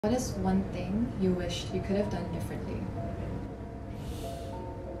What is one thing you wish you could have done differently?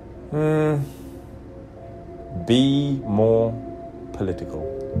 Be more political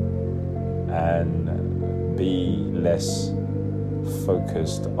and be less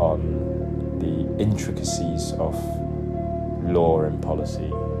focused on the intricacies of law and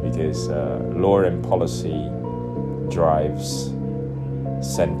policy, because law and policy drives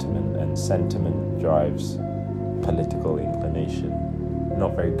sentiment, and sentiment drives political inclination.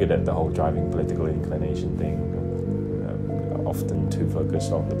 Not very good at the whole driving political inclination thing. Often too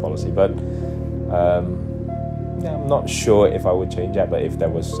focused on the policy, but I'm not sure if I would change that. But if there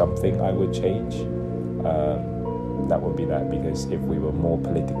was something I would change, that would be that, because if we were more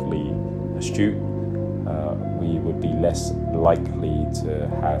politically astute, we would be less likely to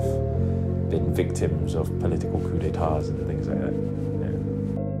have been victims of political coups d'etats and things like that.